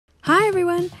Hi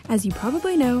everyone! As you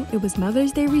probably know, it was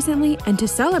Mother's Day recently, and to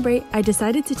celebrate, I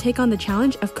decided to take on the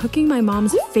challenge of cooking my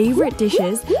mom's favorite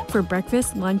dishes for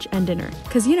breakfast, lunch, and dinner.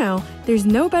 Cause you know, there's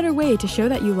no better way to show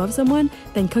that you love someone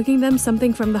than cooking them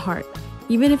something from the heart,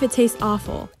 even if it tastes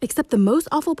awful. Except the most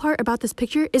awful part about this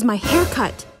picture is my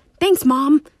haircut. Thanks,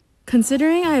 Mom!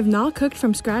 Considering I have not cooked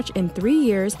from scratch in 3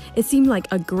 years, it seemed like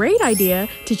a great idea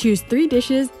to choose 3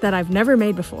 dishes that I've never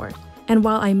made before. And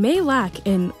while I may lack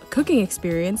in cooking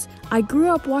experience, I grew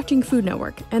up watching Food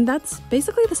Network, and that's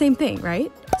basically the same thing, right?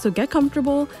 So get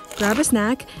comfortable, grab a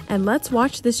snack, and let's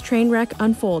watch this train wreck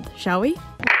unfold, shall we?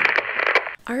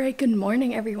 Alright, good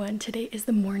morning everyone. Today is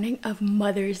the morning of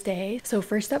Mother's Day. So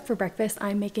first up for breakfast,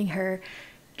 I'm making her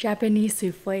Japanese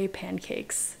souffle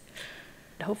pancakes.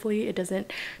 Hopefully it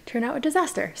doesn't turn out a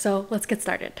disaster, so let's get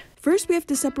started. First, we have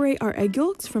to separate our egg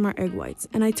yolks from our egg whites,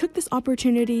 and I took this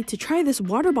opportunity to try this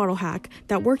water bottle hack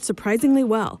that worked surprisingly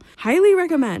well. Highly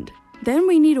recommend! Then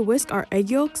we need to whisk our egg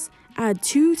yolks, add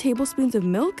 2 tablespoons of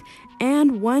milk,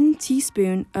 and 1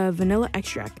 teaspoon of vanilla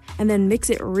extract, and then mix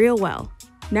it real well.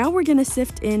 Now we're gonna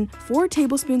sift in 4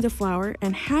 tablespoons of flour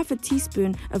and half a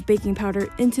teaspoon of baking powder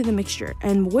into the mixture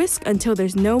and whisk until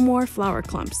there's no more flour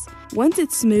clumps. Once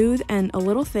it's smooth and a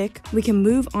little thick, we can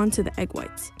move on to the egg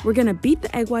whites. We're gonna beat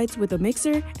the egg whites with a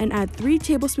mixer and add 3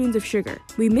 tablespoons of sugar.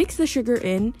 We mix the sugar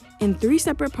in 3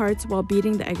 separate parts while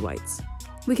beating the egg whites.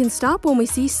 We can stop when we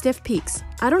see stiff peaks.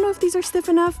 I don't know if these are stiff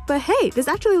enough, but hey, this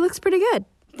actually looks pretty good.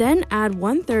 Then add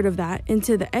 1/3 of that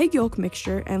into the egg yolk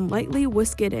mixture and lightly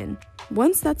whisk it in.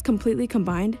 Once that's completely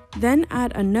combined, then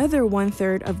add another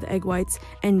 1/3 of the egg whites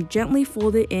and gently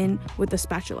fold it in with a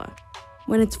spatula.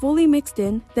 When it's fully mixed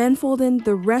in, then fold in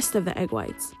the rest of the egg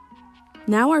whites.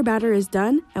 Now our batter is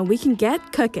done and we can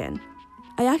get cooking.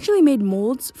 I actually made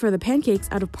molds for the pancakes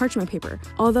out of parchment paper,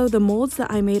 although the molds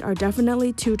that I made are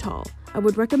definitely too tall. I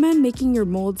would recommend making your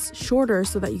molds shorter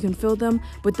so that you can fill them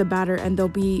with the batter and they'll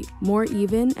be more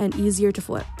even and easier to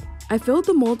flip. I filled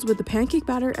the molds with the pancake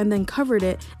batter and then covered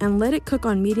it and let it cook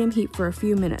on medium heat for a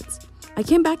few minutes. I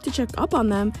came back to check up on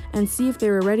them and see if they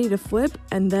were ready to flip,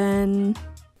 and then...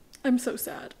 I'm so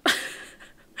sad.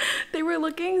 They were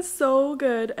looking so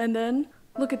good, and then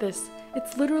look at this.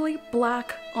 It's literally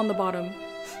black on the bottom.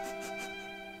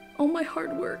 All my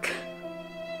hard work.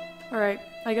 All right,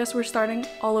 I guess we're starting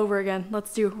all over again.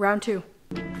 Let's do round 2.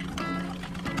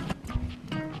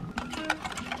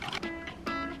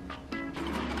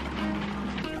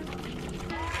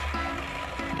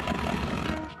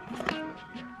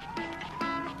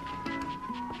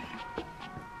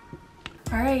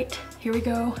 All right, here we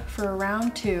go for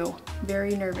round 2.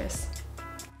 Very nervous.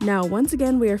 Now, once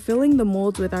again, we are filling the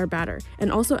molds with our batter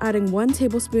and also adding 1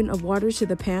 tablespoon of water to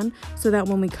the pan so that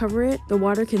when we cover it, the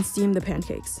water can steam the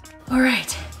pancakes. All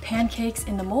right, pancakes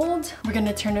in the mold. We're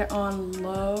gonna turn it on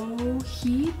low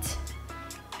heat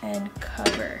and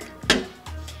cover.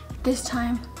 This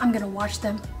time, I'm gonna watch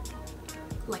them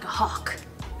like a hawk.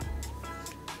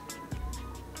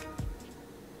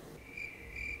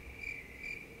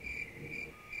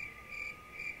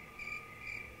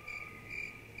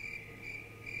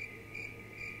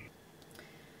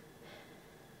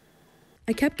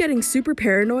 I kept getting super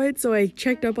paranoid, so I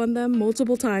checked up on them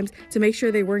multiple times to make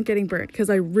sure they weren't getting burnt, because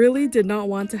I really did not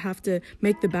want to have to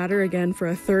make the batter again for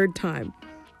a 3rd time.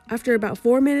 After about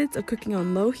 4 minutes of cooking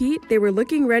on low heat, they were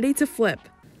looking ready to flip.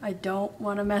 I don't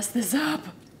want to mess this up.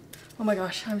 Oh my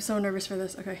gosh, I'm so nervous for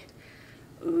this. Okay.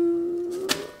 Ooh.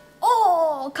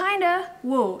 Oh, kinda.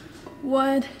 Whoa.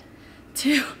 1,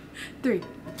 2, 3.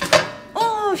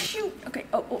 Oh, shoot. Okay.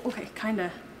 Oh, okay.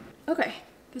 Kinda. Okay.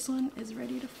 This one is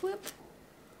ready to flip.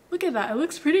 Look at that, it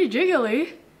looks pretty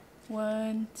jiggly.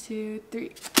 1, 2,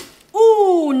 3.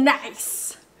 Ooh,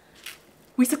 nice!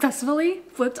 We successfully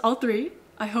flipped all 3.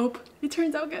 I hope it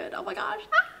turns out good. Oh my gosh.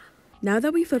 Now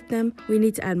that we flipped them, we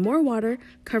need to add more water,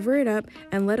 cover it up,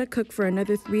 and let it cook for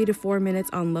another 3 to 4 minutes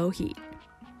on low heat.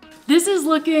 This is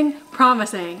looking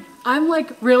promising. I'm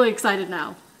like really excited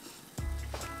now.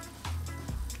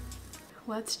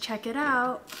 Let's check it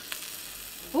out.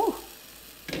 Ooh,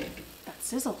 that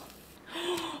sizzle.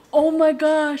 Oh my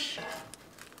gosh,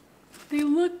 they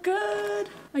look good.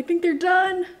 I think they're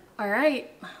done. All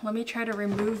right, let me try to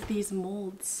remove these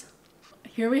molds.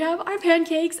 Here we have our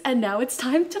pancakes, and now it's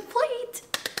time to plate.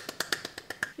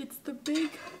 It's the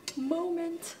big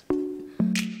moment.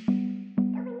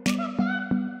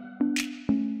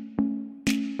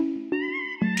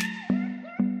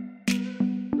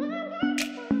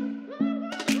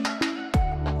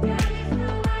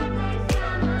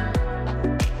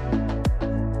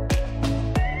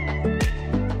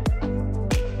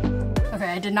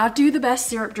 I did not do the best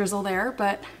syrup drizzle there,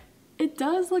 but It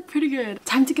does look pretty good.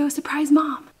 Time to go surprise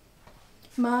Mom.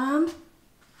 Mom?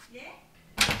 Yeah?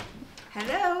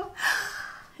 Hello?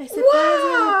 I surprised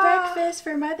you with breakfast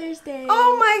for Mother's Day.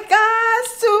 Oh my gosh,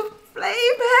 Soufflé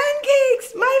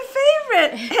Pancakes, my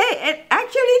favorite. Hey, it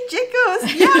actually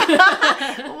jiggles.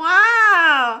 Yeah.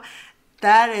 Wow.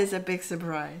 That is a big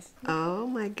surprise. Oh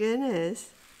my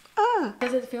goodness. Oh.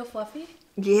 Does it feel fluffy?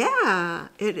 Yeah,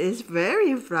 it is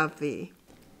very fluffy.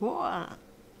 Wow.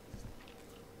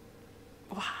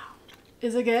 Wow.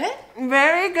 Is it good?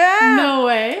 Very good. No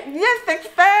way. Yes,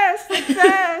 success,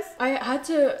 success. I had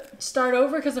to start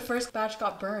over because the first batch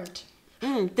got burnt.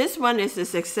 This one is a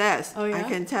success. Oh, yeah? I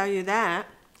can tell you that.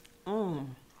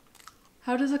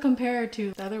 How does it compare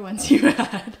to the other ones you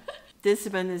had? This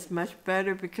one is much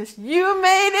better because you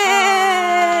made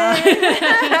it!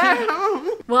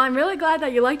 Well, I'm really glad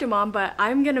that you liked it, Mom, but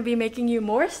I'm going to be making you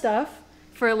more stuff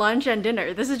for lunch and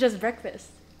dinner. This is just breakfast.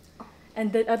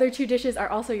 And the other two dishes are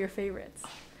also your favorites.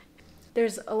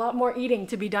 There's a lot more eating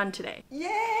to be done today. Yay!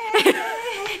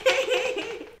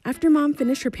 After Mom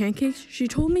finished her pancakes, she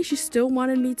told me she still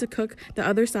wanted me to cook the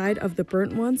other side of the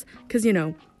burnt ones, because you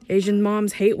know, Asian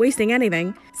moms hate wasting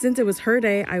anything. Since it was her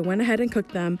day, I went ahead and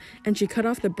cooked them, and she cut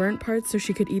off the burnt parts so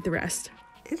she could eat the rest.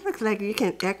 It looks like you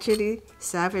can actually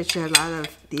salvage a lot of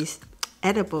these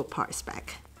edible parts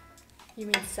back. You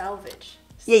mean salvage?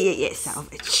 Yeah,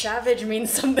 salvage. Savage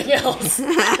means something else.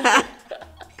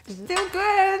 Still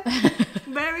good.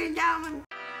 Very yummy.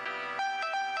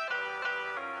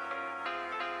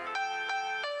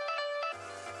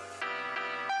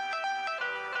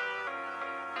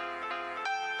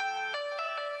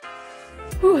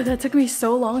 Ooh, that took me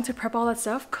so long to prep all that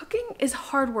stuff. Cooking is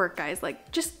hard work, guys.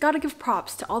 Like, just gotta give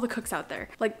props to all the cooks out there.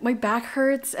 Like, my back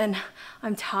hurts and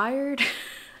I'm tired.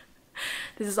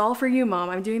 This is all for you, Mom.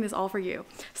 I'm doing this all for you.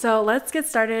 So let's get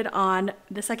started on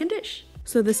the second dish.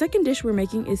 So the second dish we're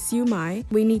making is Siu Mai.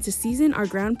 We need to season our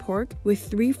ground pork with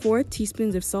 3/4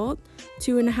 teaspoons of salt,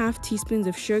 2.5 teaspoons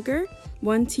of sugar,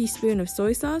 1 teaspoon of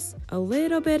soy sauce, a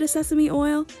little bit of sesame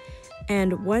oil,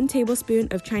 and 1 tablespoon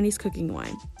of Chinese cooking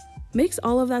wine. Mix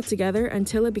all of that together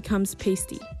until it becomes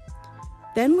pasty.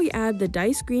 Then we add the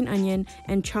diced green onion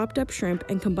and chopped up shrimp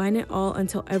and combine it all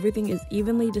until everything is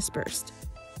evenly dispersed.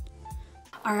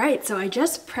 Alright, so I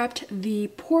just prepped the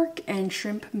pork and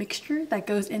shrimp mixture that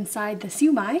goes inside the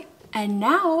siu mai. And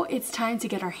now it's time to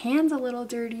get our hands a little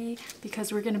dirty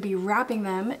because we're going to be wrapping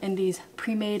them in these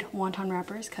pre-made wonton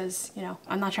wrappers because, you know,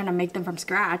 I'm not trying to make them from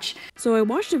scratch. So I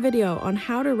watched a video on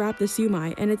how to wrap the siu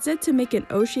mai and it said to make an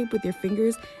O shape with your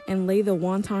fingers and lay the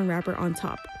wonton wrapper on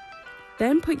top.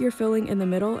 Then put your filling in the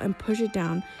middle and push it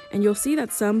down and you'll see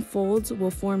that some folds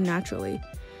will form naturally.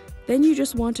 Then you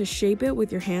just want to shape it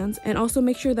with your hands and also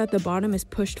make sure that the bottom is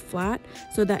pushed flat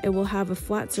so that it will have a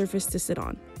flat surface to sit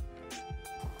on.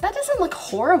 That doesn't look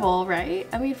horrible, right?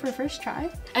 I mean, for first try.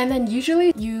 And then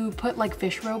usually you put like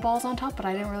fish roe balls on top, but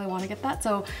I didn't really want to get that.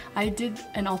 So I did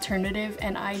an alternative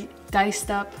and I diced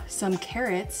up some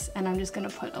carrots and I'm just gonna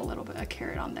put a little bit of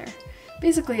carrot on there.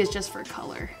 Basically, it's just for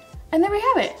color. And there we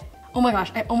have it. Oh my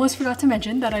gosh, I almost forgot to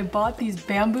mention that I bought these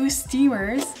bamboo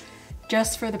steamers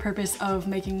just for the purpose of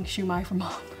making siu mai for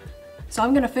Mom. So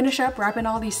I'm gonna finish up wrapping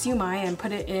all these siu mai and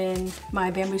put it in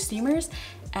my bamboo steamers.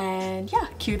 And yeah,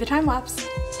 cue the time lapse.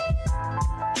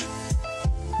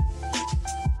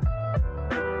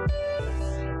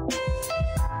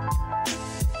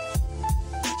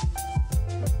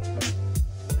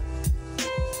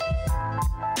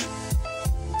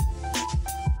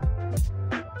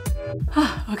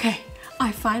 Okay,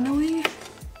 I finally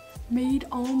made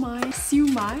all my siu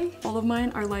mai. All of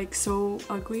mine are like so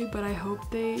ugly, but I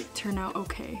hope they turn out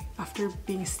okay after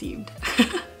being steamed.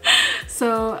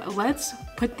 So let's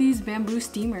put these bamboo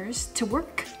steamers to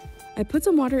work. I put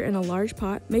some water in a large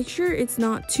pot. Make sure it's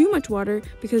not too much water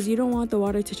because you don't want the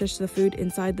water to touch the food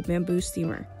inside the bamboo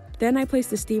steamer. Then I place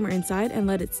the steamer inside and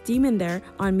let it steam in there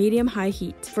on medium-high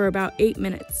heat for about 8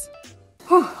 minutes.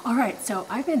 All right, so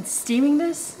I've been steaming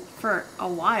this for a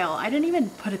while. I didn't even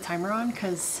put a timer on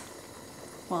because,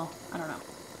 well, I don't know,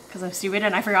 because I'm stupid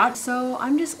and I forgot. So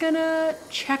I'm just gonna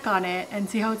check on it and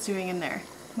see how it's doing in there.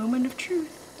 Moment of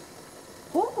truth.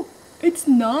 Oh, it's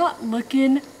not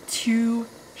looking too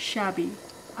shabby.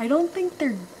 I don't think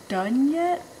they're done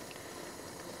yet.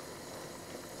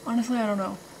 Honestly, I don't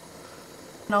know.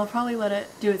 And I'll probably let it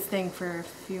do its thing for a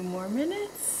few more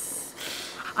minutes.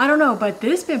 I don't know, but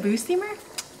this bamboo steamer,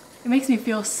 it makes me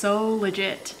feel so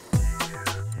legit.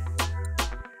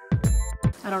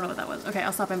 I don't know what that was. Okay,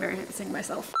 I'll stop embarrassing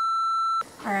myself.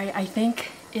 All right, I think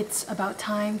it's about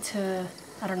time to,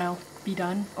 I don't know, be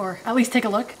done or at least take a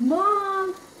look.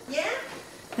 Mom! Yeah?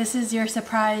 This is your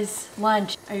surprise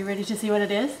lunch. Are you ready to see what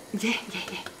it is? Yeah.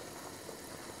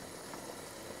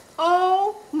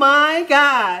 Oh my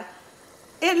God.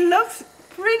 It looks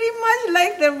pretty much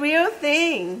like the real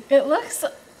thing. It looks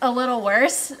a little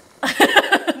worse.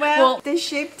 Well, the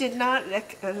shape did not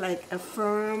look like a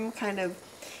firm kind of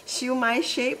Siu Mai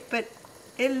shape, but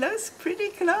it looks pretty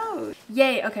close.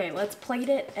 Yay, okay, let's plate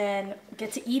it and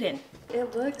get to eating.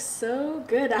 It looks so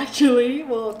good actually.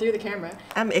 Well, through the camera.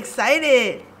 I'm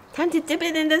excited. Time to dip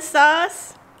it in the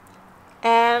sauce.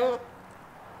 And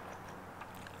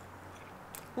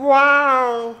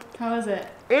wow. How is it?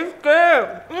 It's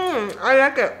good. I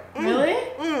like it. Really?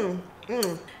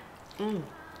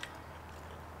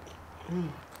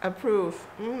 Approve.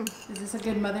 Is this a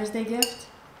good Mother's Day gift?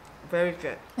 Very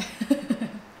good.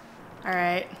 All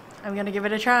right, I'm gonna give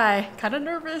it a try. Kind of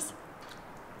nervous.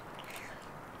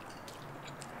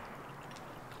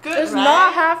 Good, It's right?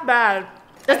 not half bad.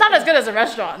 It's not as good as the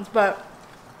restaurants, but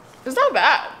it's not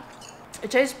bad.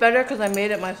 It tastes better because I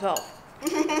made it myself.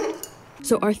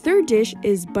 So our third dish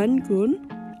is Banh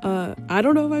Cuon. I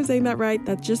don't know if I'm saying that right.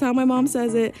 That's just how my mom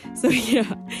says it. So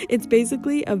yeah, it's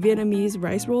basically a Vietnamese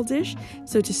rice roll dish.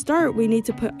 So to start, we need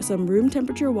to put some room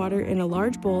temperature water in a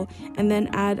large bowl and then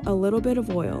add a little bit of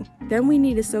oil. Then we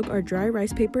need to soak our dry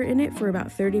rice paper in it for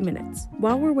about 30 minutes.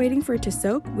 While we're waiting for it to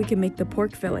soak, we can make the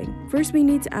pork filling. First, we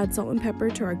need to add salt and pepper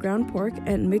to our ground pork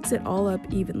and mix it all up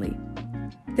evenly.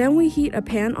 Then we heat a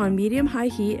pan on medium-high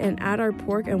heat and add our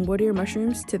pork and wood ear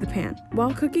mushrooms to the pan.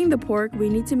 While cooking the pork, we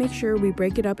need to make sure we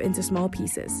break it up into small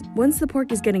pieces. Once the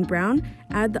pork is getting brown,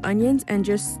 add the onions and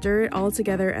just stir it all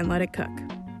together and let it cook.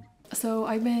 So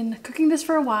I've been cooking this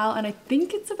for a while and I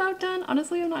think it's about done.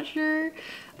 Honestly, I'm not sure.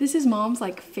 This is Mom's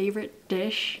favorite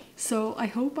dish, so I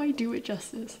hope I do it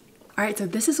justice. Alright, so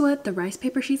this is what the rice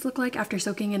paper sheets look like after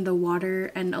soaking in the water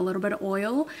and a little bit of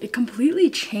oil. It completely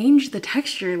changed the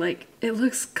texture, it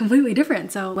looks completely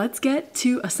different. So let's get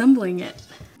to assembling it.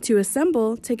 To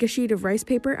assemble, take a sheet of rice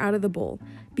paper out of the bowl.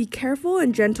 Be careful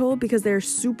and gentle because they're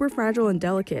super fragile and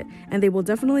delicate, and they will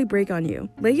definitely break on you.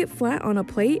 Lay it flat on a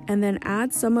plate and then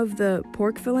add some of the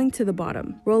pork filling to the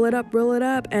bottom. Roll it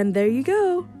up, and there you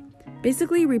go!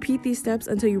 Basically, repeat these steps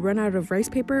until you run out of rice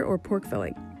paper or pork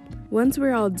filling. Once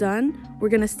we're all done, we're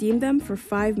gonna steam them for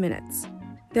 5 minutes.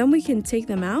 Then we can take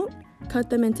them out, cut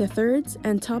them into thirds,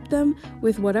 and top them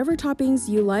with whatever toppings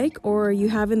you like or you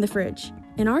have in the fridge.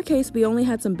 In our case, we only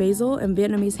had some basil and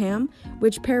Vietnamese ham,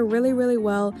 which pair really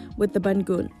well with the Banh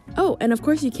Cuon. Oh, and of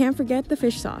course you can't forget the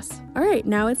fish sauce. Alright,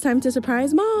 now it's time to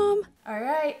surprise Mom!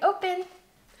 Alright, open!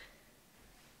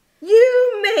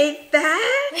 You made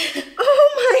that? Oh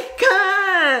my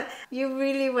God! You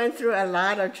really went through a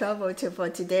lot of trouble for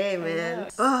today, man.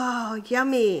 Oh,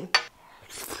 yummy.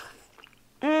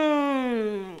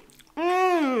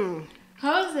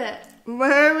 How is it?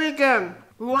 Very good.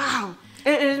 Wow.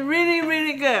 It is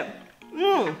really good.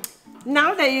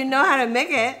 Now that you know how to make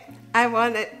it, I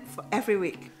want it for every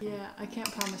week. Yeah, I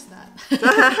can't promise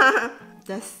that.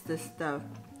 That's the stuff.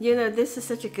 You know, this is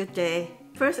such a good day.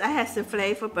 First, I had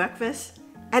soufflé for breakfast.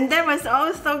 And that was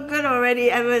all so good already.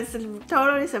 I was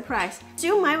totally surprised.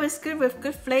 Siu Mai was good with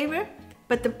good flavor,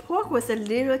 but the pork was a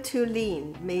little too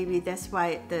lean. Maybe that's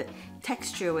why the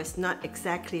texture was not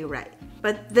exactly right.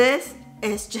 But this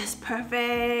is just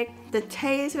perfect. The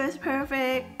taste was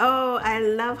perfect. Oh, I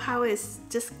love how it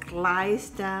just glides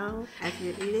down as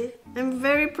you eat it. I'm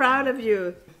very proud of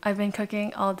you. I've been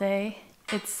cooking all day.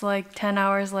 It's 10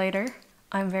 hours later.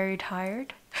 I'm very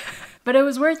tired. But it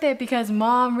was worth it because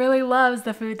Mom really loves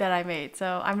the food that I made,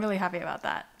 so I'm really happy about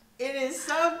that. It is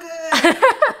so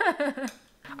good!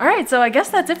 Alright, so I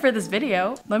guess that's it for this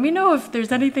video. Let me know if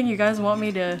there's anything you guys want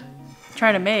me to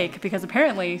try to make, because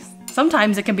apparently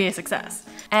sometimes it can be a success.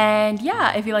 And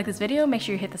yeah, if you like this video, make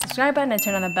sure you hit the subscribe button and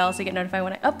turn on the bell so you get notified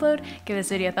when I upload. Give this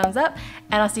video a thumbs up,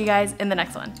 and I'll see you guys in the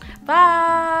next one.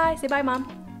 Bye! Say bye,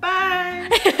 Mom.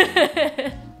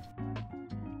 Bye!